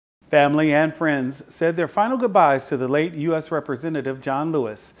Family and friends said their final goodbyes to the late U.S. Representative John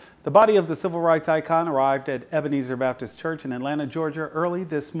Lewis. The body of the civil rights icon arrived at Ebenezer Baptist Church in Atlanta, Georgia early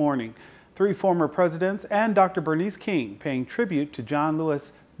this morning. 3 former presidents and Dr. Bernice King paying tribute to John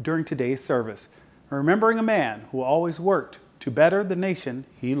Lewis during today's service, remembering a man who always worked to better the nation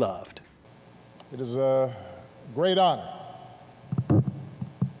he loved. It is a great honor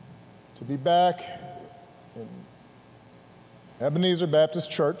to be back in Ebenezer Baptist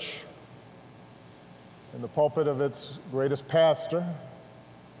Church, in the pulpit of its greatest pastor,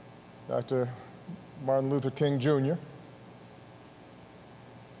 Dr. Martin Luther King Jr.,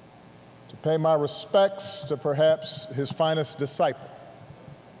 to pay my respects to perhaps his finest disciple,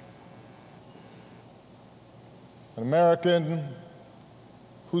 an American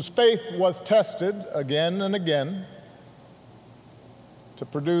whose faith was tested again and again to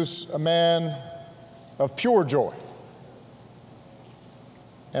produce a man of pure joy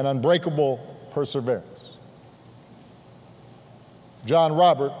and unbreakable perseverance, John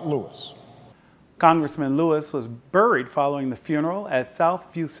Robert Lewis. Congressman Lewis was buried following the funeral at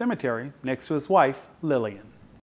Southview Cemetery next to his wife, Lillian.